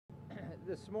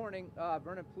This morning,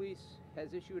 Vernon Police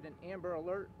has issued an Amber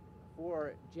Alert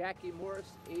for Jackie Morris,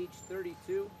 age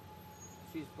 32.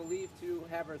 She's believed to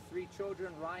have her 3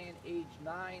 children, Ryan, age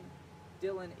 9,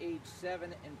 Dylan, age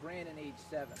 7, and Brandon, age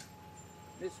 7.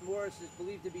 Miss Morris is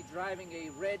believed to be driving a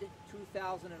red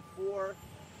 2004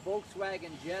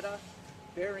 Volkswagen Jetta,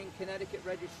 bearing Connecticut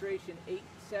registration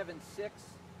 876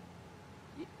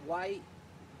 YGJ,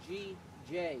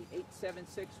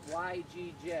 876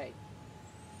 YGJ.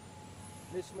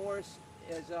 Miss Morris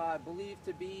is believed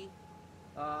to be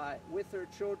with her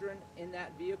children in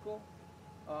that vehicle.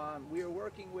 We are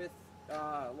working with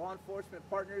law enforcement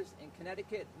partners in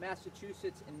Connecticut,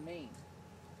 Massachusetts, and Maine.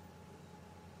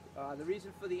 The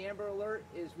reason for the Amber Alert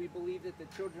is we believe that the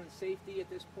children's safety at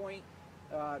this point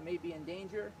may be in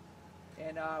danger,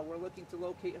 and we're looking to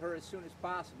locate her as soon as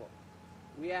possible.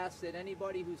 We ask that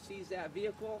anybody who sees that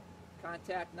vehicle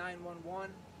contact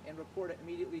 911 and report it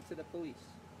immediately to the police.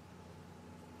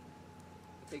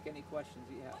 Take any questions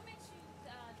you have. What makes you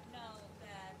know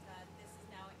that this is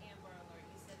now an Amber Alert?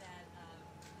 You said that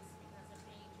this is because of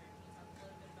danger. Can you talk a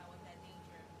little bit about what that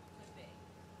danger could be?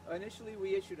 Initially,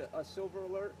 we issued a silver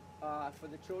alert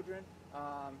for the children.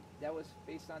 That was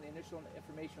based on the initial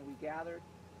information we gathered.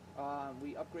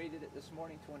 We upgraded it this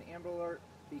morning to an Amber Alert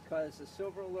because the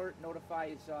silver alert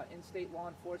notifies in-state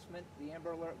law enforcement. The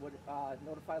Amber Alert would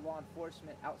notify law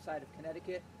enforcement outside of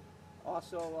Connecticut.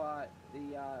 Also,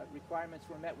 the requirements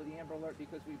were met with the Amber Alert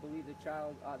because we believe the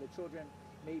children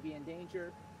may be in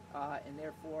danger, and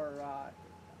therefore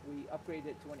we upgraded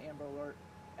it to an Amber Alert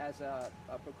as a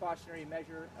precautionary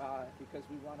measure because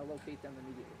we want to locate them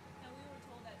immediately. Now, we were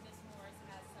told that Ms. Morris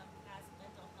has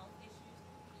mental health issues.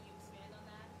 Can you expand on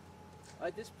that?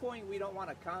 At this point, we don't want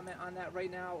to comment on that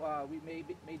right now. We may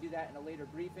do that in a later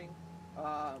briefing.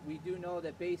 We do know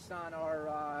that based on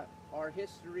our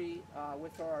history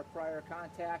with our prior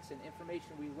contacts and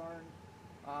information we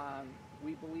learned,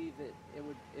 we believe that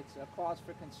it's a cause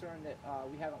for concern that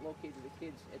we haven't located the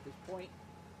kids at this point.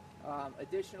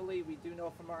 Additionally, we do know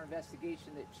from our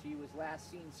investigation that she was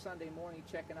last seen Sunday morning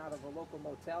checking out of a local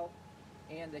motel,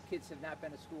 and the kids have not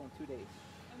been to school in 2 days.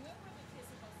 And when were the kids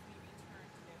supposed to be returned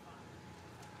to their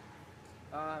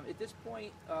father? At this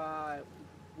point,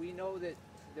 we know that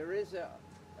there is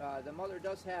the mother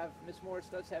does have, Miss Morris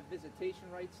does have visitation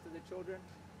rights to the children,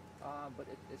 but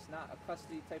it's not a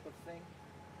custody type of thing.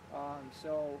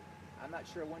 So I'm not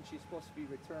sure when she's supposed to be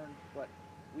returned, but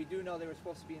we do know they were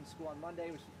supposed to be in school on Monday.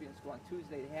 They were supposed to be in school on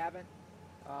Tuesday. They haven't.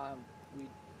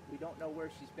 We don't know where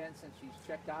she's been since she's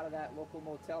checked out of that local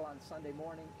motel on Sunday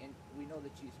morning, and we know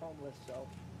that she's homeless. So,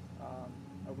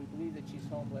 or we believe that she's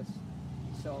homeless.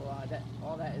 So that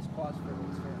all that is cause for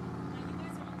concern. Now, you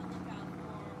guys are on the lookout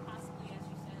for possibly, as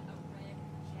you said, a red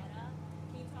Jetta.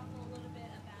 Can you talk a little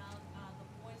bit about the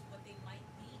boys, what they might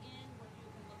be in, where you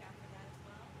can look out for that as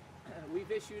well?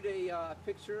 We've issued a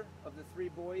picture of the 3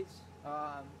 boys.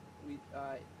 We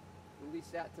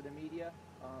released that to the media.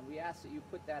 We ask that you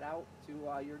put that out to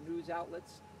your news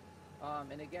outlets.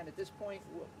 And again, at this point,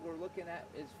 what we're looking at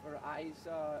is for eyes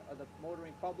of the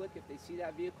motoring public. If they see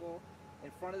that vehicle in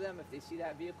front of them, if they see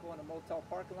that vehicle in a motel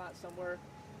parking lot somewhere,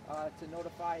 to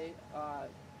notify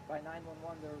by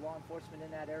 911 their law enforcement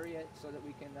in that area so that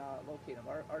we can locate them.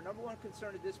 Our number one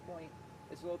concern at this point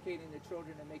is locating the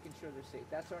children and making sure they're safe.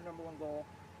 That's our number one goal.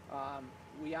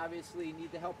 We obviously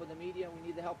need the help of the media. We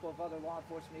need the help of other law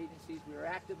enforcement agencies. We are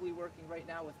actively working right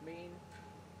now with Maine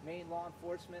law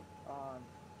enforcement.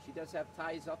 She does have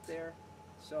ties up there,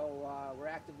 so we're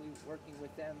actively working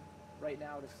with them right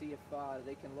now to see if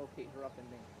they can locate her up in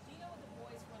Maine. Do you know what the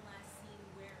boys were last seen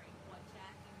wearing? What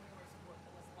Jackie Morris was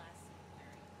last seen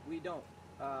wearing? We don't.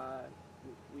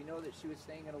 We know that she was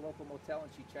staying at a local motel and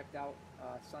she checked out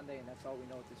Sunday, and that's all we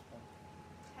know at this point.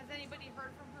 Has anybody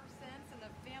heard from her since, and the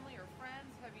family or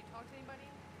friends? Have you talked to anybody?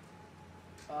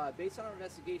 Based on our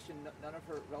investigation, none of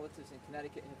her relatives in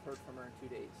Connecticut have heard from her in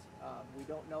 2 days. We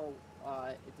don't know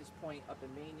at this point up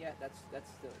in Maine yet. That's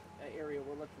the area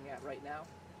we're looking at right now.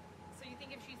 So you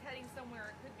think if she's heading somewhere,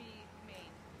 it could be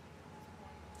Maine?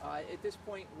 At this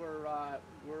point, we're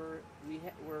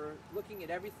looking at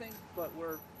everything, but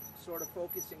we're sort of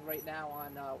focusing right now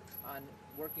on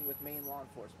working with Maine law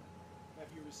enforcement. Have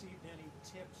you received any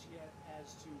tips yet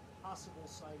as to possible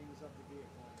sightings of the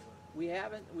vehicle anywhere? We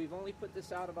haven't. We've only put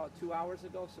this out about 2 hours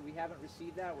ago, so we haven't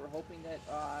received that. We're hoping that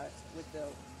with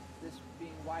this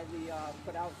being widely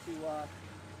put out to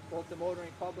both the motoring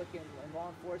public and law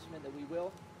enforcement, that we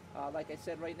will. Like I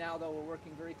said, right now, though, we're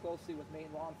working very closely with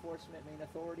Maine law enforcement, Maine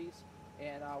authorities,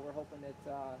 and we're hoping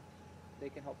that they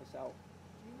can help us out.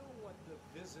 Do you know what the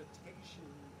visitation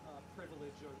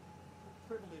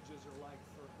privileges are like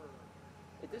for her?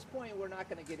 At this point, we're not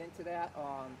going to get into that.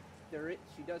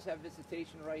 She does have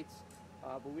visitation rights,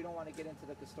 but we don't want to get into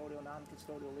the custodial,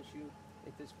 non-custodial issue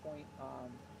at this point.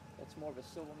 That's more of a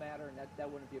civil matter, and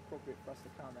that wouldn't be appropriate for us to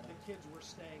comment on. The kids were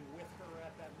staying with her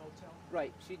at that motel?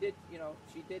 Right. She did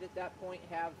at that point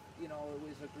have, it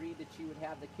was agreed that she would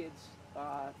have the kids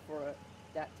for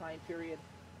that time period.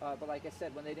 But like I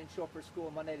said, when they didn't show up for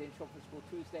school Monday, they didn't show up for school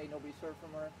Tuesday, nobody's heard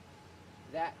from her.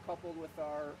 That, coupled with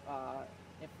our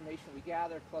information we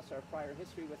gathered, plus our prior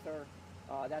history with her,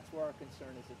 that's where our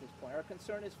concern is at this point. Our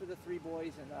concern is for the 3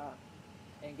 boys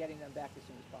and getting them back as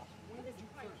soon as possible. When did you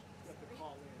first get the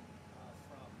call in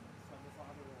from the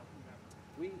father or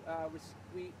whomever?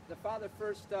 The father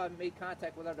first made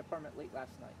contact with our department late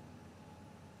last night.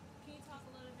 Can you talk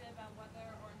a little bit about whether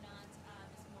or not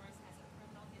Ms. Morris has a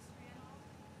criminal history at all?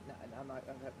 No, I'm not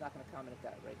going to comment at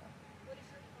that right now. What is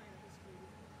your prior history?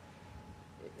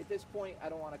 At this point, I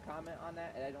don't want to comment on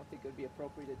that, and I don't think it would be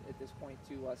appropriate at this point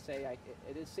to say.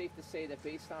 It is safe to say that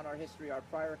based on our history, our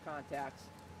prior contacts,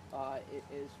 it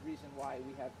is reason why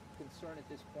we have concern at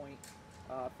this point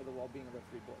for the well-being of our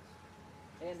 3 boys.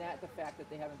 And the fact that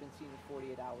they haven't been seen in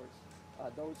 48 hours.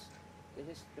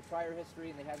 The prior history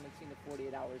and they haven't been seen in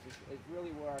 48 hours is really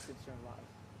where our concern lies.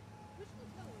 Which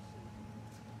motel was she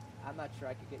in? I'm not sure.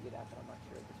 I could get you that, but I'm not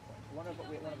sure at this point. One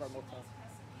of our motels.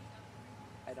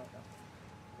 I don't know.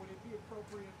 Would it be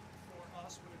appropriate for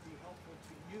us, would it be helpful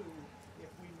to you if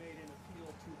we made an appeal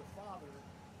to the father,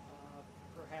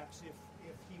 perhaps if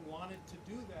he wanted to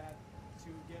do that, to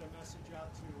get a message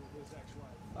out to his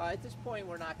ex-wife? At this point,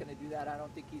 we're not going to do that. I don't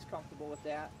think he's comfortable with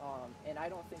that, and I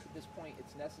don't think at this point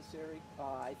it's necessary.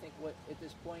 I think at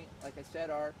this point, like I said,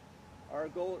 our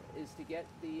goal is to get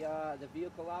the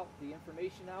vehicle out, the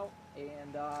information out,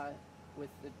 and with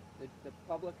the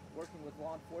public working with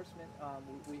law enforcement,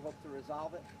 we hope to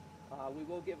resolve it. We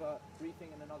will give a briefing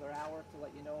in another hour to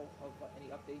let you know of any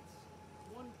updates.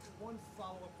 One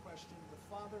follow-up question. The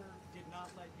father did not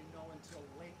let you know until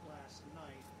late last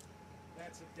night.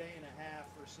 That's a day and a half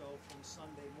or so from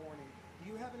Sunday morning.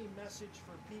 Do you have any message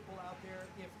for people out there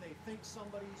if they think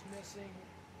somebody's missing?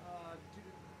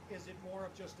 Is it more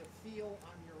of just a feel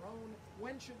on your own?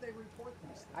 When should they report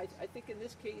these things? I think in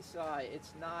this case,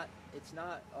 it's not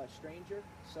a stranger.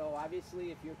 So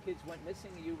obviously, if your kids went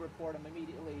missing, you report them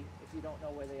immediately if you don't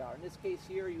know where they are. In this case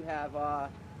here, you have a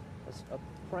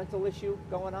parental issue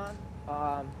going on.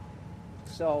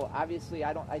 So obviously,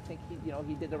 I think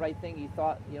he did the right thing. He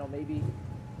thought maybe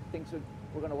things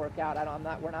were going to work out.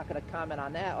 We're not going to comment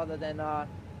on that other than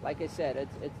like I said,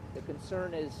 the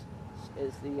concern is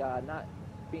the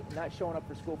not showing up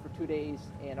for school for 2 days,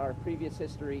 and our previous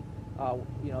history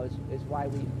is why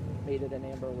we made it an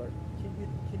Amber Alert.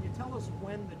 Can you tell us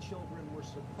when the children were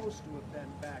supposed to have been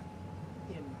back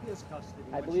in his custody?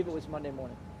 I believe it was Monday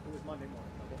morning. It was Monday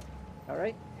morning. Okay. All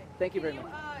right. Thank you very much.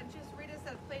 Can you just read us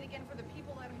that plate again for the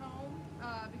people at home?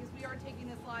 Because we are taking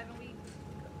this live and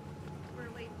we're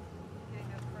late getting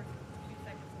those first few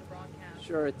seconds of the broadcast.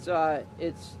 Sure.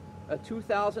 It's a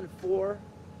 2004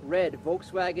 red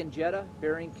Volkswagen Jetta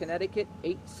bearing Connecticut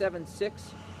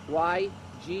 876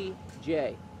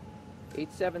 YGJ.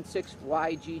 876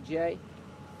 YGJ.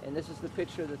 And this is the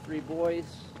picture of the 3 boys.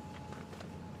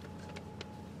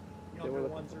 Younger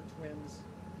ones are twins.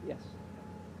 Yes.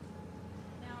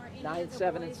 Now, are any 9, of the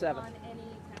 7, and boys 7. on any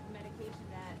type of medication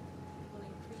that will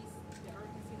increase the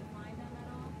urgency to find them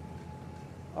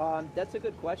at all? That's a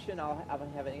good question. I'll have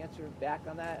an answer back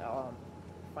on that.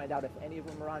 Find out if any of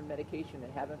them are on medication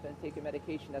and haven't been taking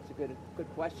medication. That's a good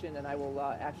question, and I will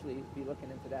actually be looking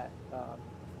into that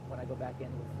when I go back in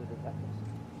with the detectives.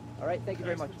 All right. Thank you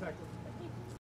very much. Detective.